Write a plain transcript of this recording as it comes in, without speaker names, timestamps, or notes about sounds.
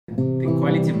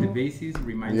quality of the basses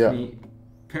reminds me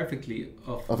perfectly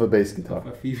of a bass guitar. Of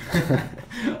a few.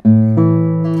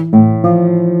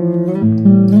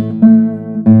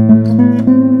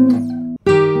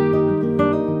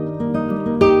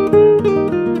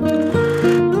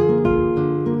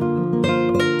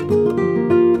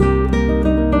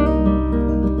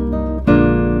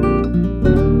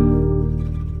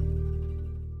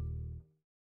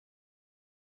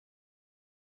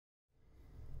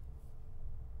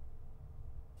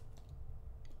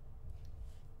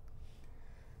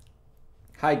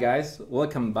 Hi guys,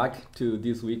 welcome back to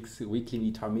this week's weekly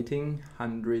guitar meeting,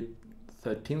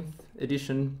 113th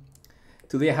edition.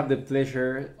 Today I have the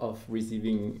pleasure of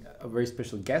receiving a very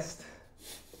special guest,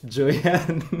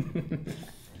 Jouyan.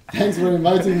 Thanks for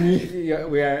inviting me. Yeah,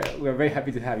 we are very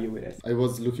happy to have you with us. I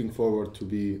was looking forward to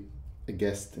be a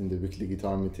guest in the weekly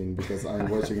guitar meeting because I'm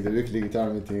watching the weekly guitar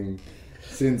meeting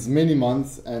since many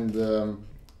months, and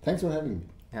thanks for having me.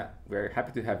 Yeah, we're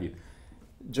happy to have you.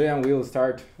 Jouyan, we will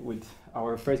start with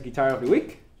our first guitar of the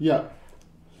week. Yeah.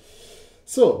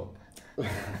 So,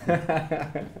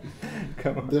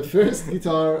 come on. The first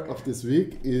guitar of this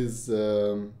week is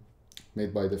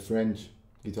made by the French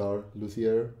guitar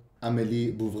luthier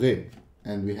Amelie Bouvret,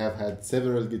 and we have had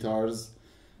several guitars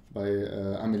by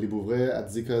Amelie Bouvret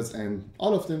at Siccas, and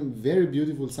all of them very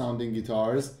beautiful sounding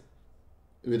guitars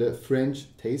with a French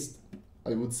taste,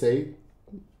 I would say.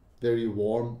 Very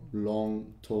warm,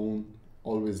 long tone,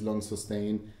 always long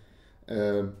sustain,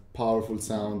 powerful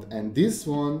sound. And this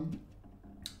one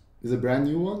is a brand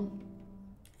new one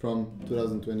from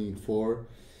 2024.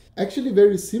 Actually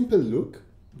very simple look.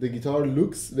 The guitar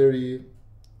looks very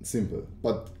simple,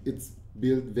 but it's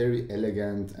built very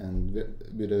elegant and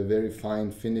with a very fine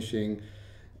finishing,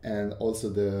 and also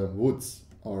the woods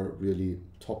are really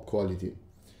top quality.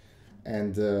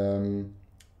 And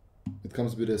it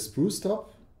comes with a spruce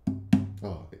top.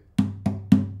 Oh,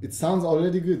 it sounds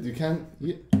already good. You can,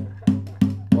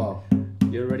 wow.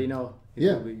 You already know.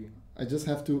 Yeah, I just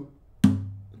have to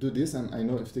do this and I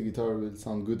know if the guitar will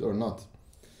sound good or not.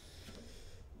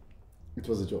 It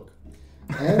was a joke.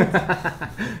 And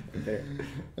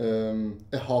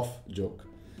a half joke.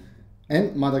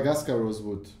 And Madagascar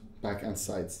rosewood back and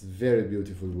sides. Very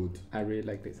beautiful wood. I really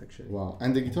like this actually. Wow.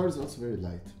 And the guitar is also very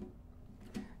light.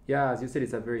 Yeah, as you said,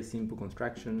 it's a very simple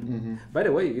construction. Mm-hmm. By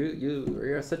the way,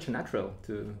 you're such a natural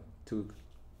to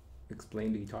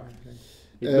explain the guitar. Right?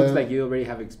 It looks like you already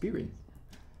have experience.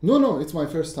 No, it's my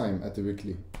first time at the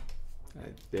weekly.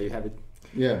 There you have it.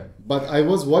 Yeah, but I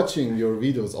was watching your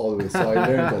videos always, so I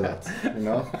learned a lot, you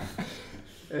know.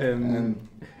 And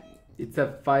it's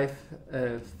a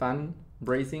 5-fan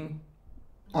bracing,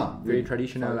 very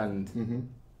traditional and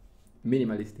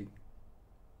minimalistic.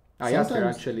 I asked her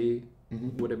actually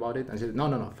what about it, and she said,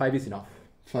 no, 5 is enough.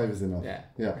 5 is enough.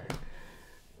 Yeah.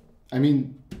 I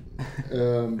mean,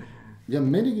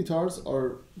 many guitars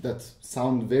that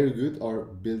sound very good are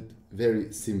built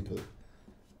very simple.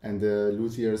 And the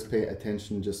luthiers pay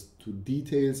attention just to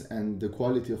details and the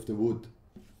quality of the wood.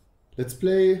 Let's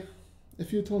play a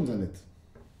few tones on it.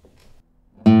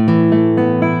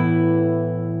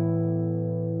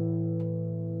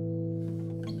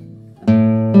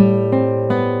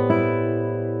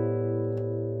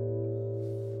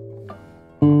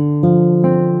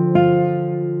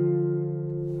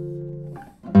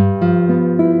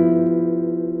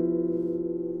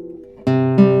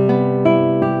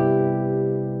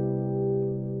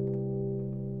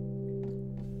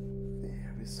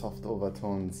 Soft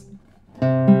overtones.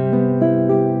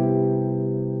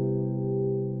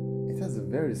 It has a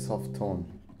very soft tone.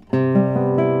 And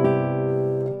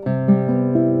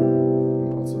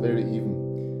also very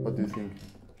even. What do you think?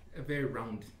 A very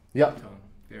round tone.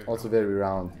 Also round. Very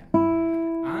round.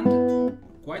 Yeah. And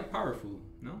quite powerful,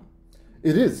 no?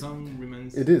 It is. Some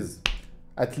remains. It is.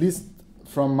 At least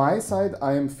from my side,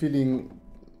 I am feeling.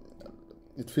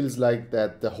 It feels like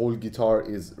that the whole guitar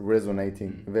is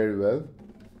resonating very well.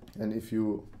 And if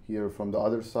you hear from the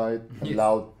other side a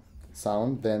loud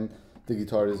sound, then the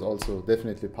guitar is also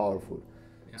definitely powerful.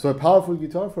 Yeah. So a powerful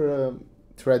guitar for a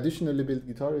traditionally built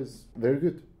guitar is very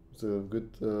good. It's a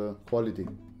good quality.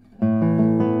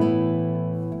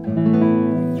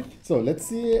 So let's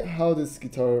see how this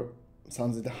guitar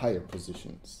sounds at the higher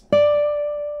positions.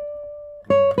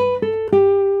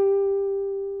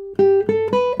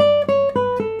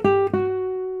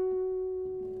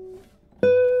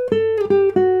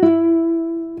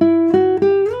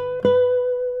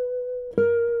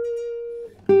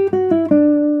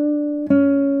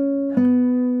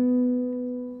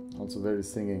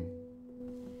 Singing.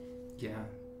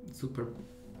 Super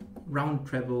round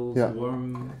trebles,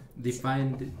 warm,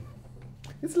 defined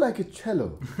It's like a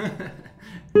cello.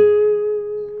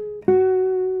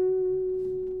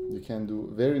 You can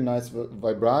do very nice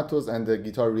vibratos, and the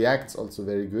guitar reacts also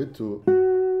very good to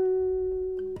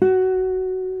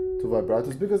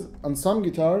vibratos, because on some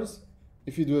guitars,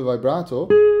 if you do a vibrato,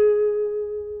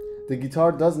 the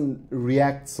guitar doesn't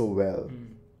react so well.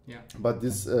 Yeah. But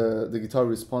this the guitar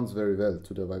responds very well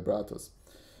to the vibratos.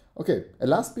 Okay, a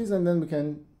last piece, and then we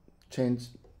can change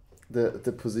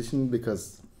the position,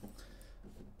 because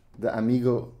the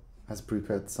amigo has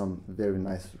prepared some very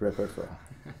nice repertoire.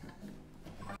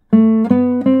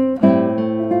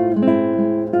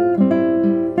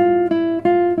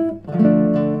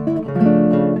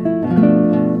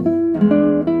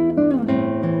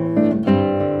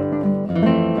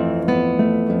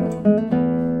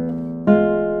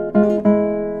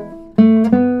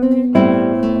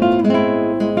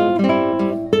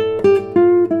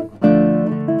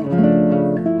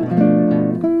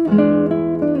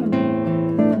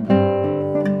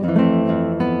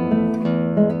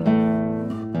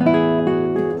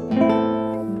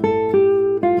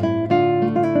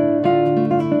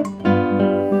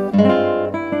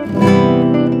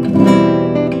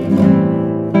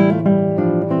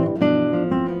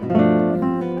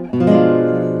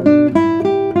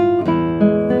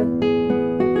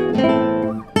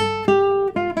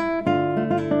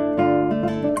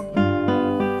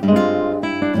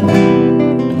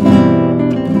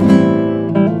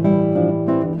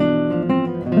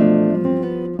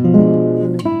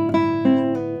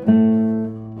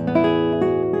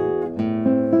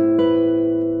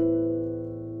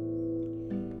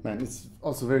 It's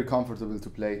also very comfortable to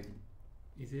play.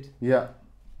 Is it? Yeah.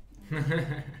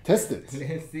 Test it.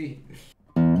 Let's see.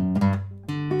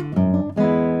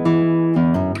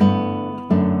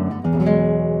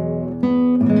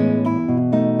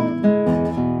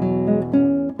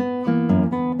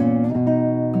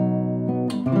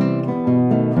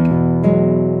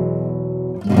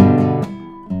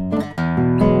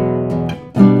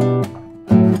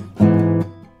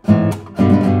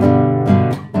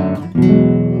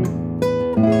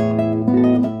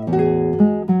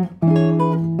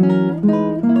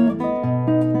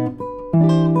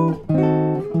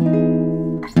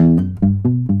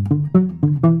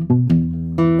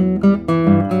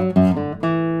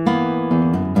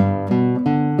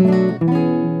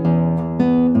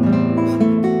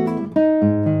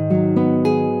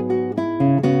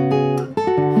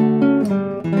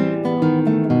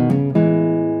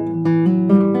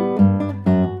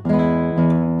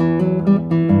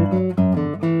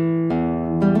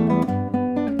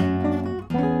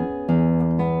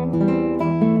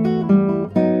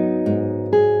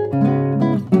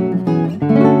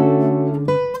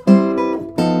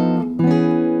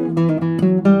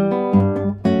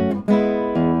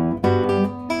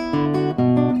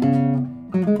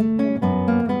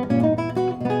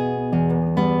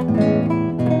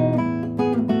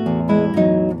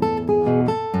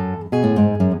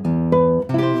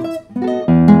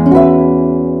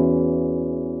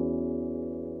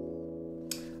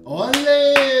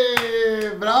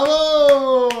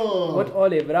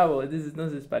 Ole, bravo. This is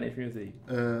not Spanish music.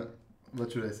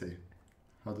 What should I say?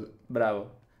 How do?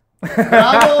 Bravo.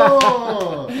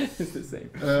 Bravo! It's the same.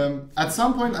 At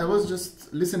some point, I was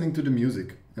just listening to the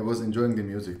music. I was enjoying the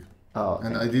music. Oh, okay.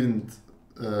 And I didn't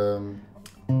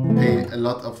pay a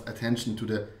lot of attention to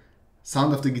the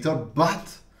sound of the guitar.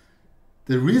 But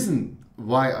the reason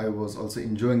why I was also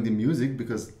enjoying the music,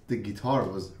 because the guitar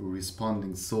was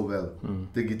responding so well.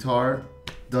 The guitar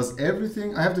does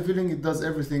everything. I have the feeling it does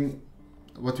everything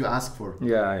what you ask for.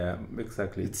 Yeah,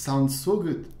 exactly. It sounds so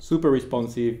good. Super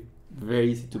responsive,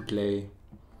 very easy to play.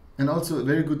 And also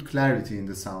very good clarity in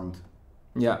the sound.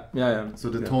 Yeah. So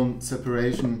the tone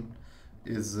separation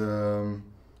is,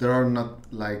 there are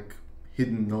not like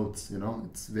hidden notes, you know,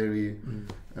 it's very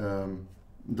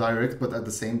direct, but at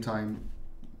the same time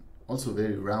also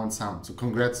very round sound. So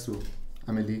congrats to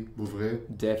Amelie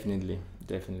Bouvret. Definitely.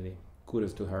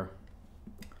 Kudos to her.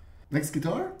 Next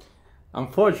guitar?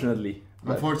 Unfortunately,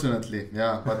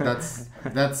 yeah, but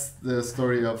that's the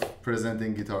story of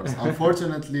presenting guitars.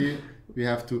 Unfortunately, we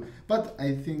have to, but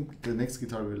I think the next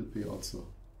guitar will be also.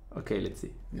 Okay, let's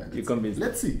see. Yeah, you convinced me.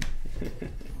 Let's see.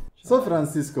 So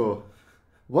Francisco,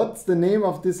 what's the name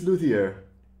of this luthier?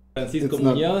 Francisco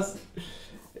Munoz,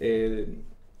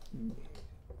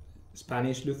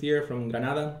 Spanish luthier from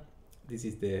Granada. This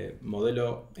is the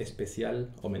Modelo Especial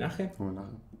Homenaje.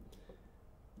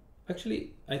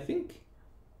 Actually, I think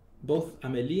both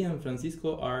Amelie and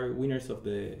Francisco are winners of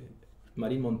the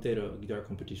Marin Montero guitar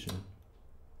competition.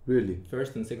 Really?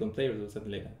 First and second players or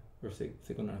something like that. Or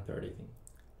second or third, I think.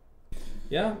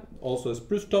 Yeah, also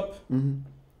spruce top, Mm-hmm.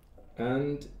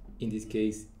 and in this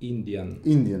case, Indian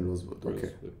rosewood. spruce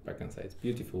Okay. with back and sides.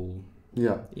 Beautiful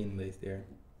Yeah, inlays there.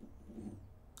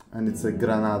 and it's a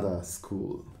Granada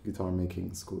school, guitar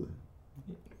making school.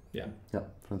 Yeah, Yeah,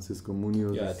 Francisco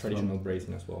Munoz. yeah, is traditional from-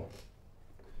 bracing as well.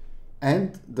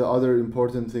 And the other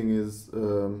important thing is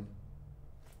the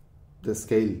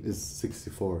scale is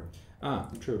 64. Ah,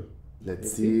 true. Let's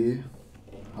Let's see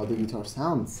how the guitar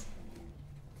sounds.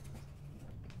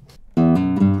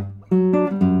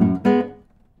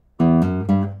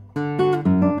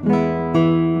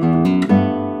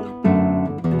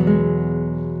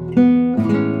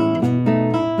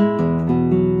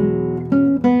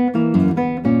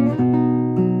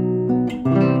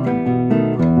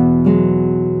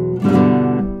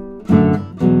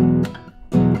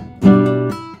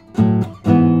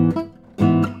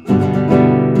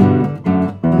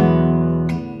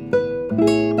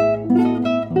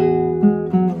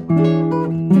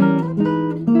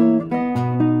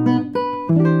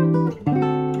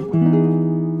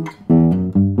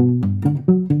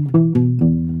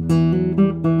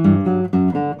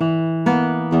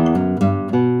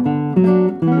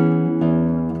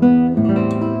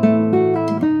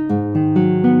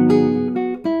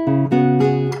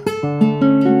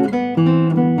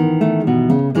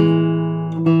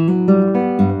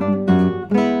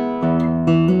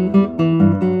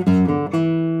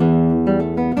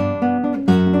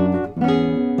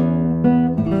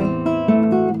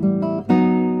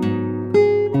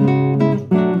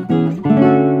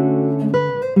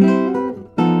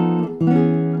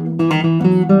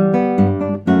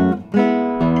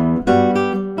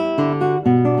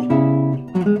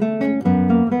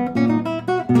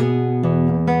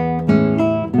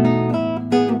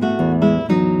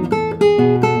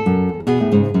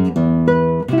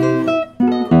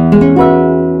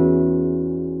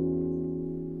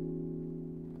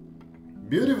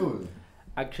 Beautiful.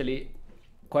 Actually,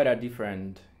 quite a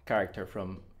different character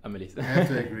from Amelie's. I have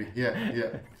to agree. Yeah,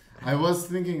 yeah. I was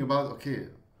thinking about, okay,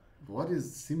 what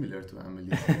is similar to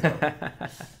Amelie's guitar?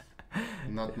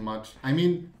 Not much. I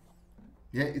mean,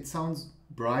 yeah, it sounds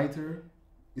brighter.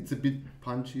 It's a bit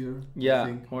punchier. I Yeah,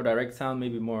 think. more direct sound,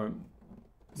 maybe more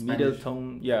Spanish. middle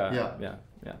tone. Yeah, Yeah.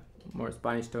 yeah. More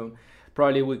Spanish tone.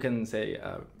 Probably we can say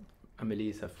Amelie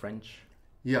is a French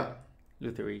Yeah.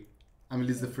 lutherie.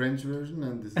 Amelie is the French version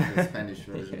and this is the Spanish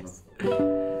version. Yes.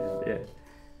 Of, Yeah.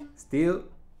 Still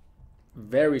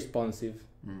very responsive.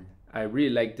 Mm. I really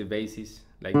like the basses,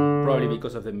 like probably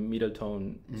because of the middle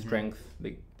tone Mhm. strength.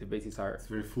 The basses are It's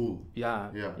very full. yeah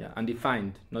Yeah.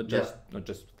 undefined, not Yeah.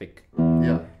 just thick.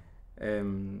 Yeah.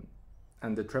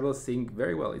 And the trebles sing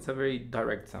very well. It's a very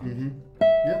direct sound. Hmm.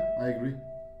 Yeah, I agree.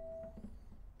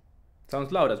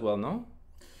 Sounds loud as well, no?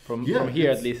 From Yeah, here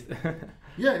at it's- least.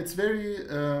 Yeah, it's very.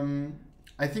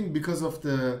 I think because of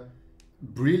the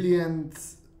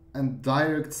brilliant and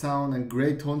direct sound and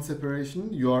great tone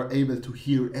separation, you are able to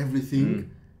hear everything, Mm.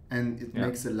 and it Yeah.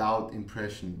 makes a loud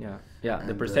impression. Yeah. The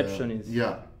And, perception is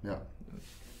Yeah, yeah.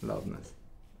 loudness.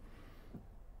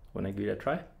 Wanna give it a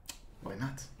try? Why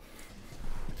not?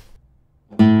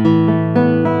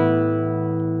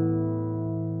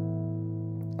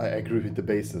 I agree with the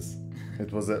basses.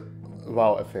 It was a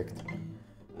wow effect.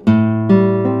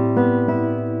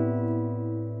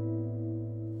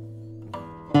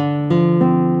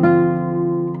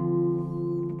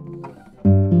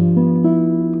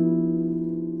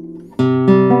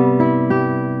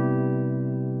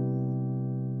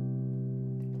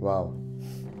 Wow.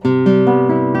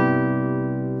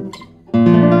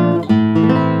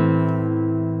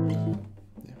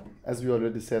 As we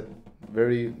already said,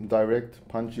 very direct,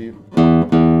 punchy,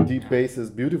 deep basses,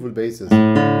 beautiful basses.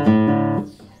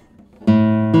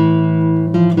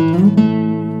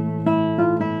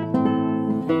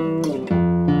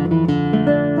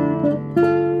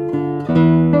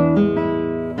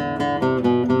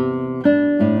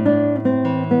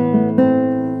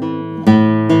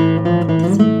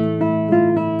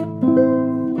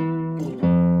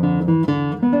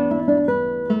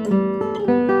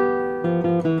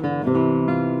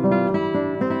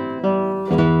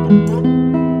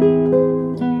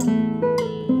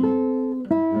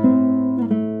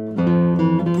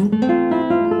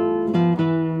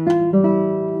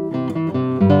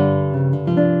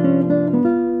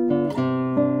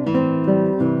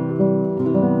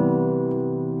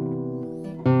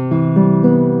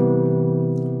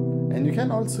 And you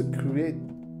can also create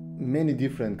many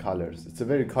different colors. It's a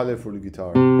very colorful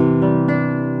guitar.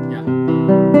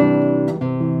 Yeah.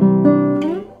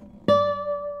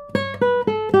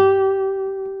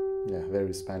 Yeah,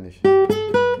 very Spanish.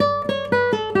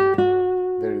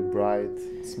 Very bright.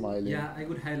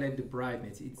 highlight the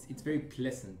brightness. It's very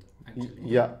pleasant, actually.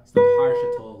 Yeah. It's not harsh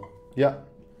at all. Yeah,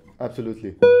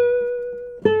 absolutely.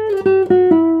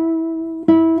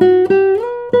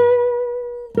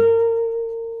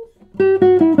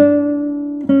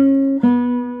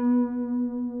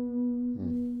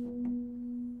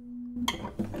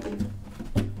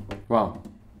 Wow,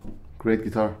 great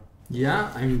guitar.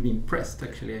 Yeah, I'm impressed,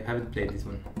 actually. I haven't played this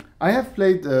one. I have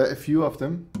played a few of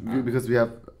them because we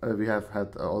have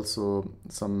had also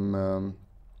some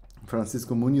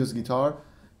Francisco Munoz guitars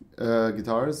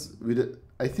with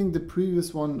I think the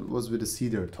previous one was with a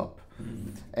Cedar top,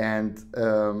 and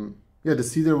yeah, the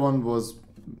Cedar one was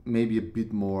maybe a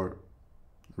bit more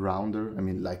rounder. I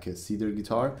mean, like a Cedar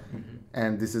guitar,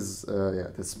 and this is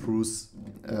yeah, the spruce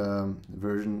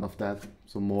version of that,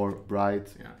 so more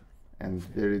bright and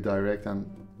very direct and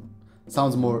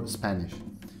sounds more Spanish.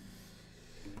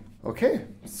 Okay,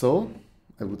 so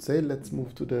I would say let's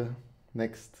move to the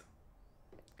next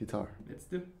guitar. Let's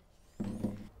do.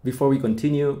 Before we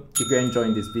continue, if you're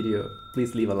enjoying this video,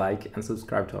 please leave a like and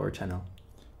subscribe to our channel.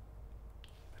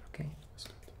 Okay.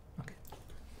 Okay.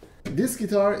 This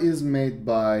guitar is made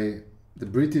by the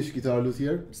British guitar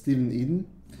luthier Stephen Eden,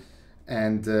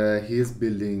 and he is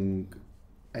building,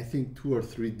 I think, 2 or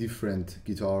 3 different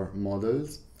guitar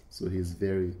models. So he's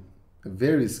a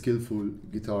very skillful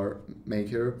guitar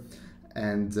maker,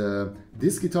 and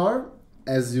this guitar,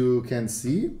 as you can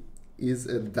see, is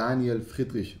a Daniel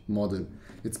Friederich model.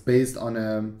 It's based on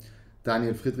a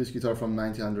Daniel Friederich guitar from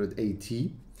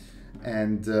 1980,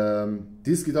 and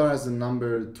this guitar has a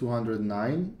number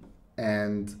 209,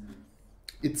 and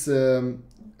it's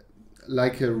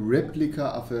like a replica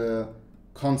of a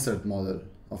concert model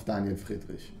of Daniel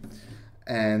Friederich.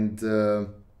 And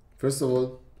first of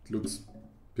all, it looks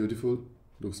beautiful,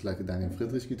 looks like a Daniel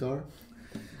Friederich guitar,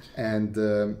 and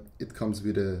it comes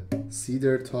with a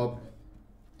cedar top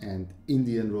and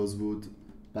Indian rosewood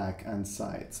back and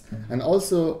sides. And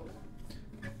also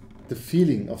the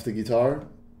feeling of the guitar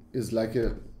is like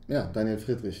a Daniel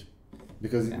Friederich,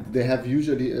 because they have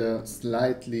usually a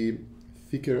slightly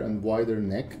thicker and wider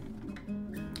neck,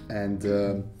 and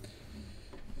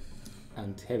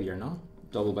heavier, no?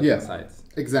 Double back and sides.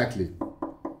 Exactly.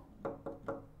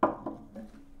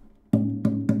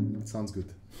 It sounds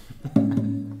good.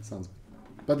 Sounds good.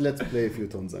 But let's play a few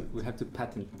tones on it. We have to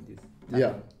patent this.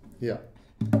 Yeah, yeah.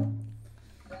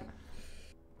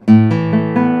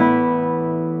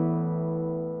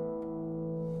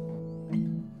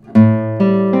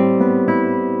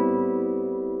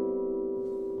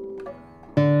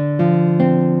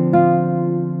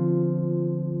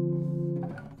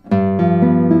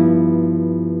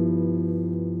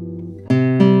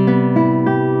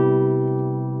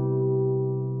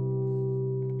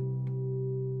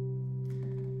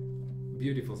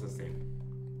 Beautiful sustain.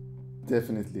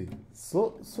 Definitely.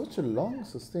 Such a long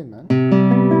sustain, man.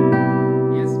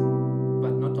 Yes,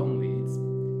 but not only.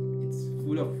 It's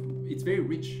full of. It's very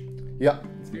rich. Yeah.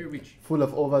 It's very rich. Full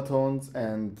of overtones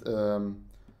and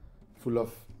full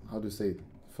of, how do you say it?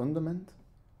 Fundament?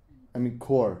 I mean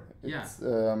core. It's,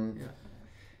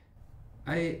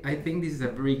 I think this is a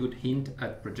very good hint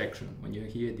at projection. When you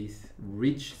hear this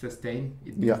rich sustain,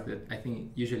 it means that I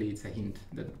think usually it's a hint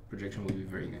that projection will be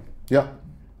very good. Yeah.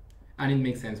 And it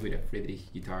makes sense with a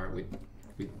Friederich guitar with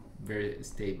very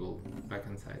stable back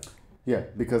and sides. Yeah,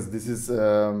 because this is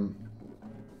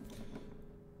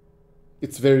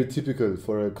it's very typical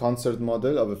for a concert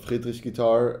model of a Friederich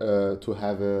guitar to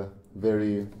have a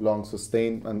very long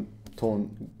sustain and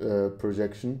tone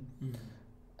projection,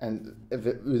 and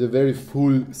with a very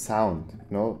full sound.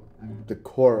 You know, the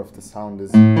core of the sound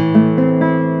is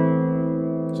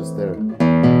just there.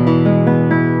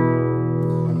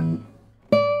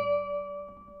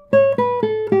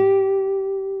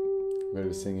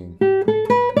 Very singing.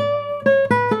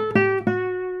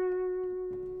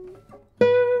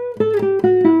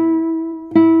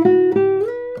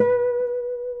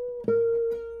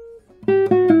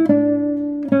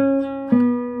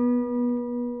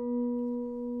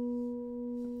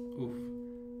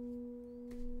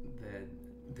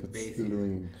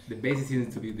 The bass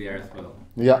seems to be there as well.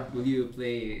 Yeah. Will you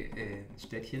play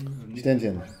Städtchen?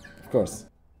 Städtchen, of course.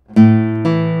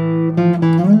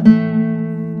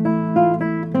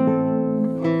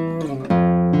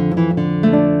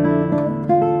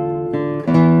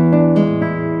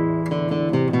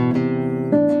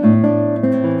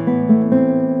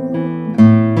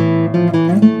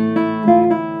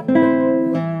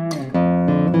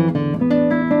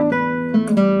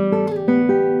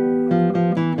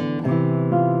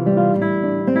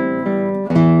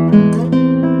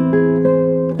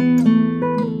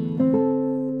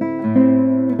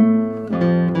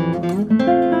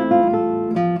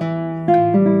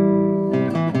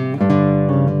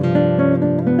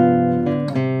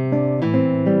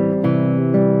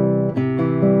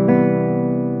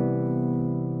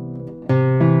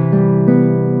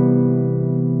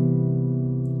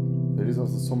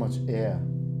 also so much air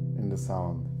in the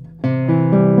sound.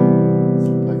 It's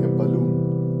like a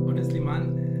balloon. Honestly,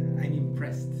 man, I'm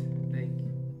impressed. Like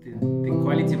the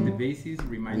quality of the basses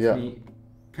reminds me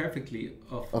perfectly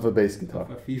of a bass guitar.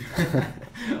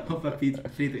 Of a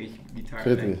Friederich guitar.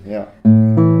 Friederich, yeah.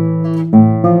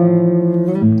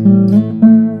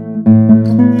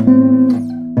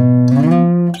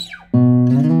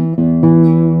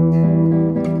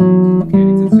 Okay,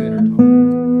 it's a Cedar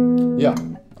tone. Yeah,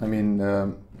 I mean,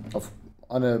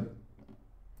 on a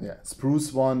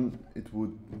spruce one, it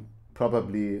would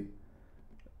probably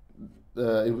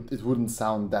it wouldn't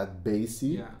sound that bassy.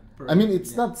 Yeah. I mean,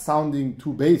 it's not sounding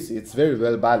too bassy. It's very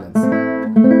well balanced,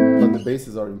 but the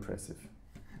basses are impressive.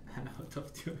 Out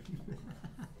of tune.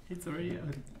 It's already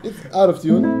out. It's out of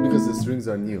tune because the strings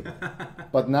are new.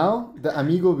 But now the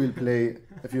Amigo will play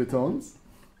a few tones.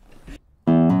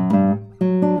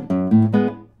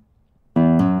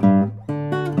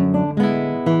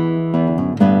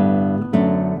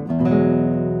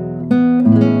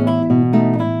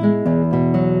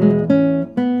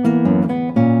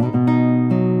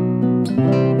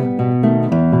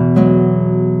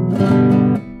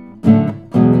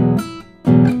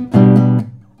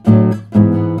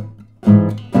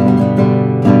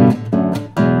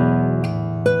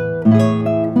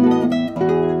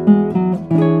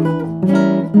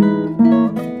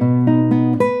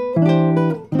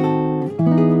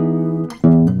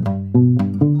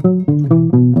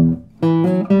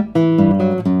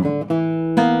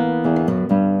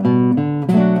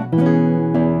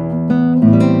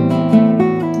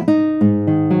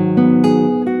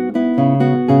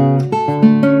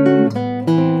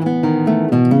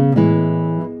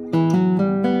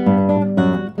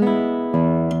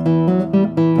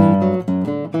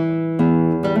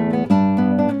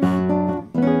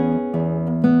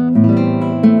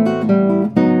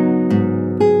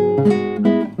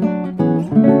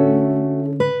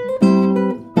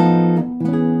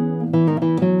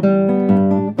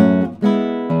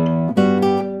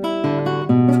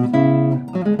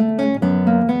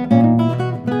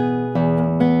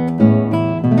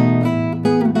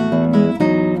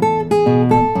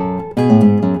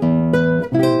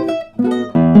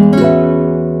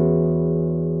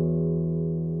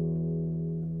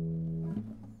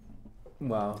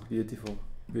 Wow, beautiful,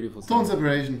 beautiful. Tone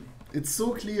separation. It's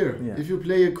so clear. Yeah. If you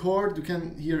play a chord, you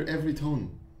can hear every tone.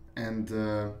 And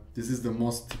this is the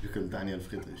most typical Daniel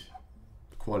Friedrich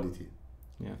quality.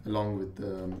 Yeah. Along with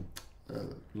the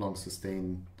long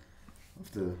sustain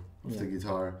of the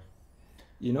guitar.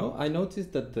 You know, I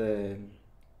noticed that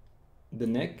the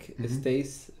neck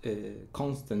stays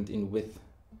constant in width.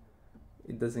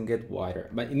 It doesn't get wider,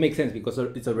 but it makes sense because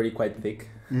it's already quite thick.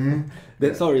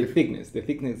 Thickness. The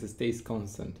thickness stays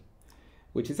constant,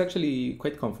 which is actually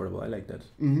quite comfortable. I like that,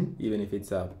 even if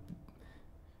it's on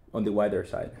the wider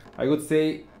side. I would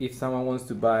say if someone wants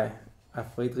to buy a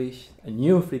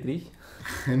new Friedrich,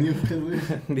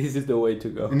 this is the way to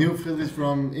go. A new Friedrich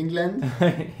from England,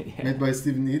 made by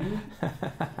Stephen Eden.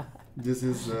 This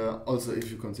is also, if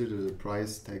you consider the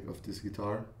price tag of this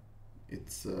guitar,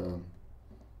 it's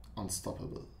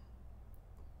unstoppable.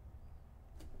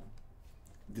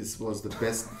 This was the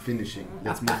best finishing.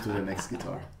 Let's move to the next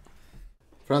guitar.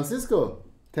 Francisco,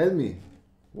 tell me,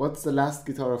 what's the last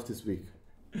guitar of this week?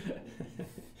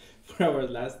 For our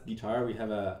last guitar, we have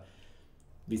a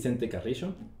Vicente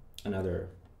Carrillo, another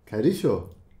Carillo.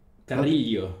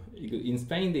 Carrillo. In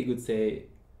Spain, they could say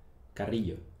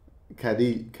Carrillo.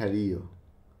 Carillo. Carillo.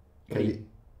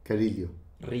 Carrillo.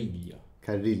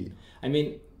 Carillo. I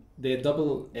mean, the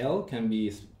double L can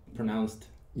be pronounced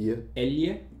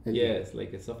Elie. Yes,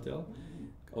 like a soft L,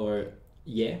 or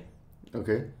yeah.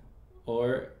 Okay.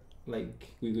 Or like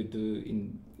we could do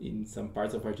in some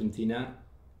parts of Argentina,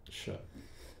 sure.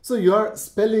 So you are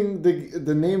spelling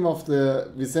the name of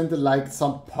the Vicente like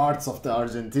some parts of the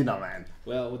Argentina, man.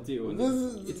 Well, what do you want?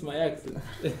 It's my accent.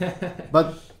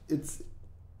 But it's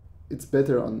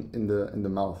better in the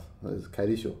mouth. It's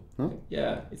Carillo, no?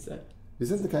 Yeah, it's a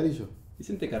Vicente Carillo.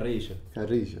 Vicente Carrillo.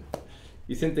 Carillo.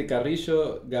 Vicente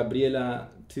Carrillo, Gabriela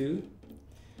 2.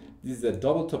 This is a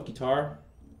double top guitar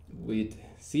with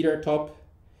cedar top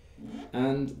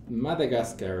and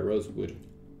Madagascar rosewood.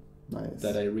 Nice.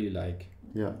 That I really like.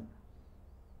 Yeah.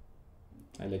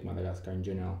 I like Madagascar in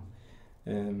general.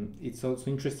 It's also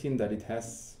interesting that it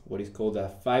has what is called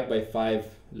a 5x5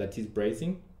 lattice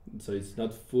bracing. So it's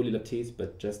not fully lattice,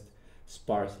 but just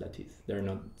sparse lattice. There are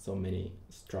not so many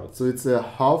struts. So it's a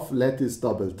half lattice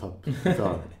double top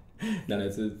guitar. No,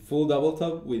 it's a full double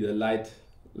top with a light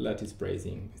lattice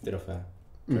bracing instead of a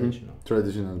traditional.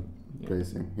 Traditional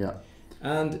bracing, yeah.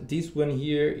 And this one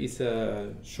here is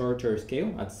a shorter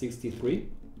scale at 63.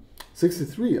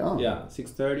 63, ah. Yeah,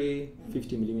 630,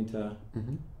 50 millimeter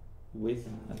width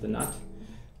at the nut.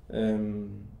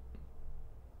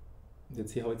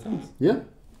 Let's see how it sounds. Yeah,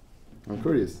 I'm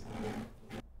curious.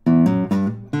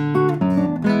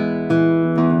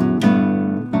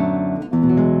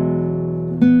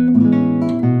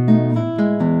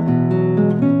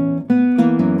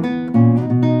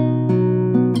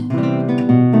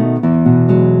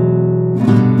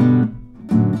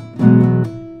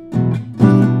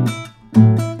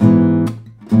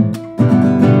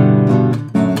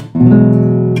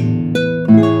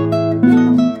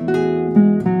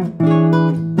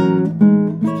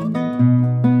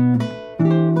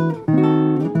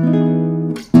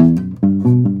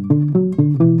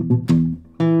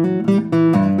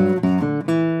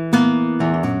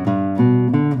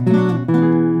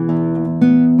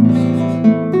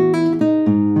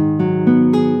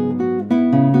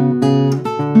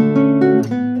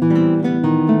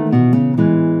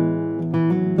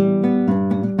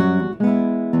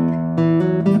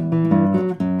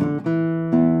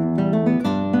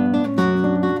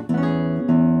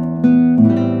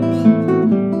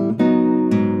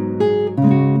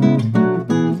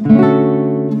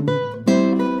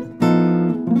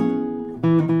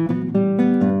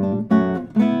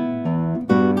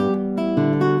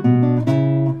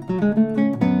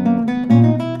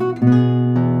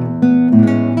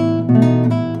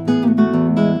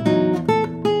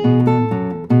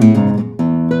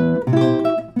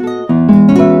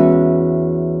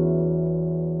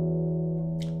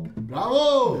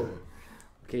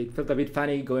 It felt a bit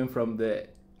funny going from the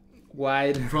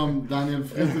wide from Daniel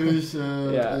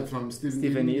Friederich, from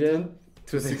Stephen Eden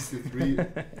to 63.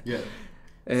 Yeah,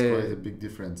 it's quite a big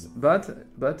difference. But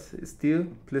still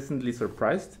pleasantly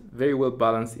surprised. Very well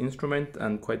balanced instrument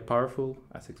and quite powerful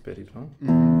as expected. No?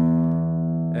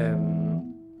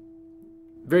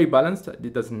 Very balanced.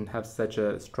 It doesn't have such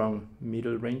a strong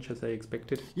middle range as I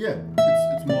expected. Yeah,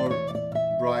 it's more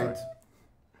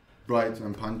bright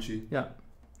and punchy. Yeah.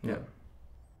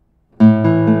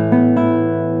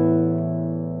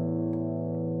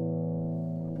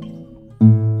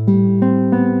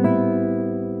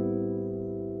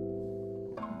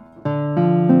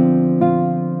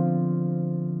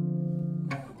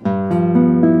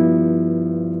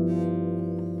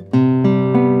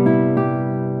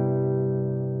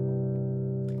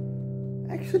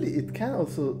 Actually, it can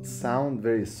also sound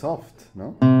very soft,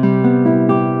 no? I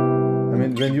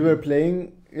mean, when you were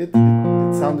playing it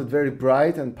sounded very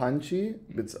bright and punchy.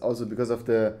 It's also because of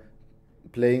the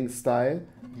playing style.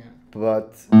 Yeah.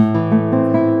 But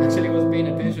actually, I was paying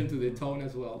attention to the tone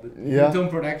as well. The tone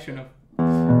production of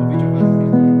each of us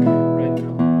right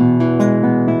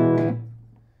now.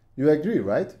 You agree,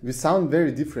 right? We sound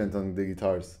very different on the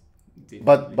guitars.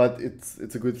 Definitely. But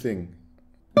it's a good thing.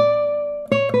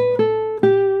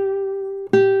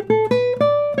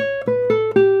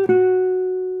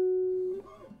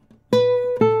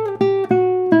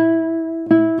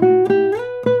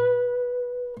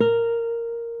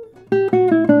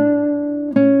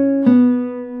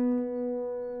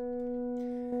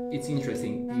 It's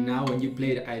interesting. Now when you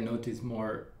play it, I notice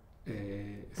more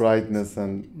brightness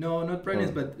and not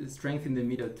brightness, but strength in the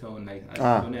middle tone. Like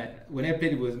when I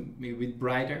played, it was maybe a bit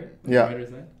brighter. Brighter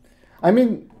side. I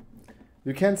mean,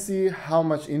 you can see how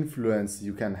much influence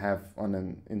you can have on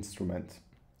an instrument.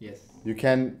 Yes. You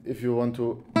can, if you want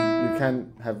to, you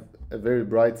can have a very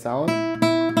bright sound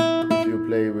if you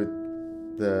play with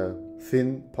the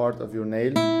thin part of your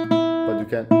nail, but you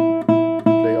can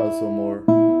play also more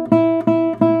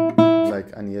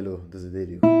like Agnello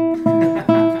Desiderio.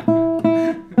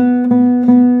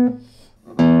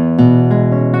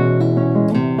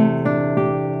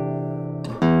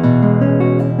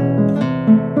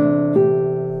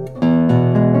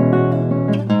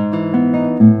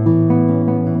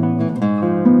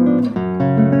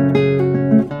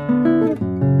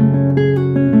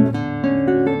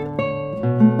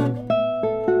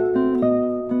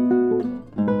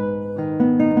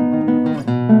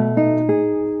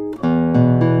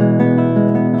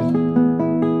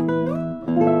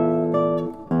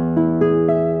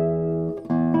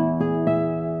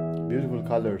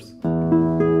 Colors.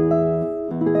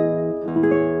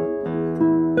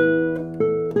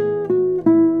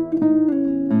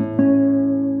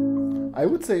 I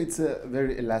would say it's a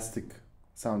very elastic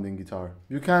sounding guitar.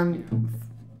 You can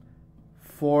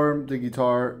form the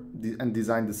guitar and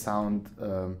design the sound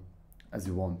as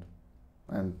you want,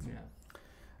 and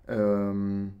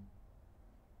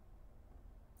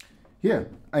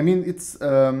I mean it's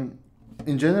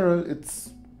in general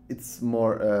it's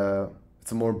more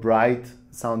it's a more bright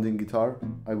sounding guitar,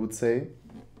 I would say.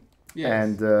 Yes,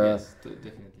 And yes,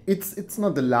 definitely. it's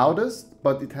not the loudest,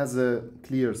 but it has a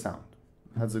clear sound.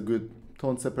 It has a good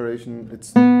tone separation.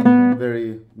 It's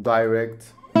very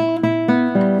direct,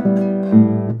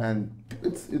 and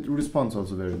it responds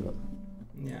also very well.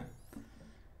 Yeah.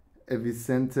 A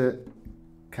Vicente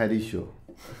Carillo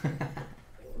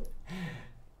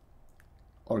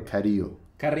or Carillo.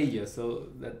 Carrillo, so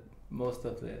that most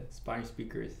of the Spanish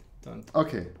speakers don't.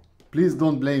 Okay, please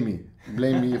don't blame me.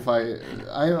 Blame me if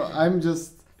I'm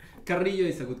just Carrillo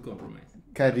is a good compromise.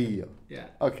 Carillo. Yeah.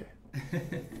 Okay.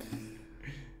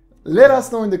 Let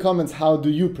us know in the comments how do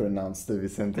you pronounce the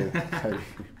Vicente Carillo.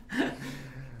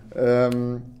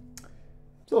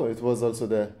 So it was also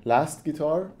the last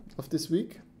guitar of this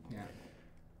week. Yeah.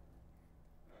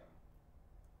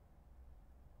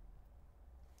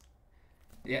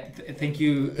 Yeah. Thank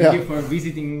you for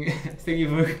visiting. Thank you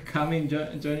for coming,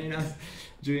 joining us,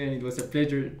 Jouyan. It was a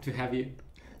pleasure to have you.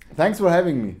 Thanks for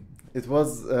having me. It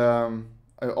was I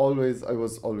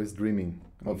was always dreaming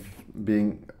of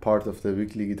being part of the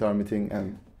weekly guitar meeting,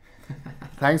 and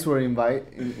thanks for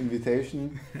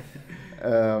invitation.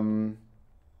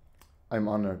 I'm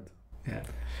honored. Yeah,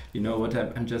 you know what?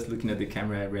 I'm just looking at the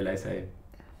camera. I realize I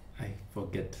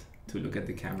forget to look at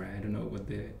the camera. I don't know what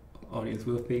the audience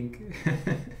will think.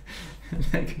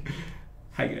 Like,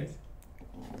 hi guys.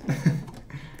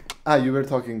 You were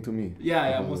talking to me.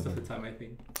 Yeah, most of the time I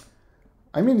think.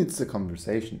 I mean, it's a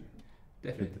conversation.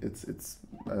 Definitely. It's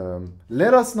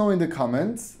let us know in the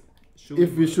comments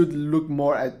if we should look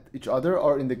more at each other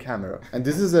or in the camera. And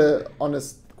this is a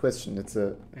honest question. It's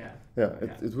a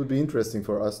it would be interesting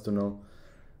for us to know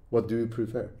what do you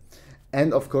prefer.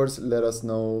 And of course, let us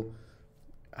know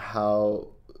how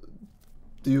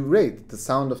do you rate the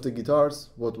sound of the guitars?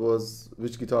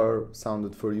 Which guitar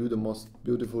sounded for you the most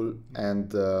beautiful?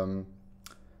 And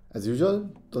as usual,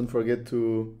 don't forget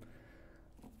to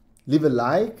leave a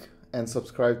like and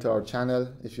subscribe to our channel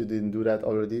if you didn't do that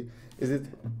already. Is it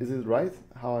right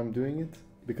how I'm doing it?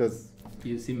 Because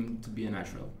you seem to be a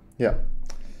natural. Yeah.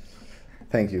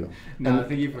 Thank you. No,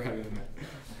 thank you for having me.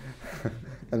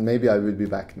 And maybe I will be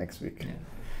back next week. Yeah.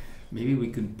 Maybe we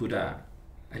could put a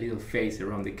little face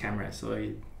around the camera so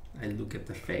I look at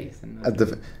the face and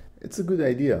it's a good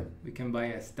idea. We can buy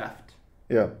a stuffed.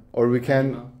 Yeah. Or we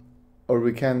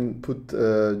can put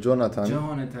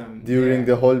Jonathan during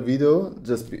the whole video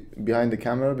just behind the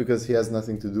camera, because he has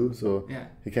nothing to do, so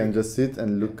he can just sit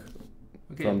and look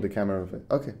from the camera.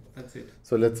 Okay. That's it.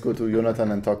 So let's go to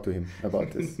Jonathan and talk to him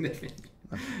about this.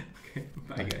 Okay.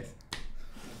 Bye guys.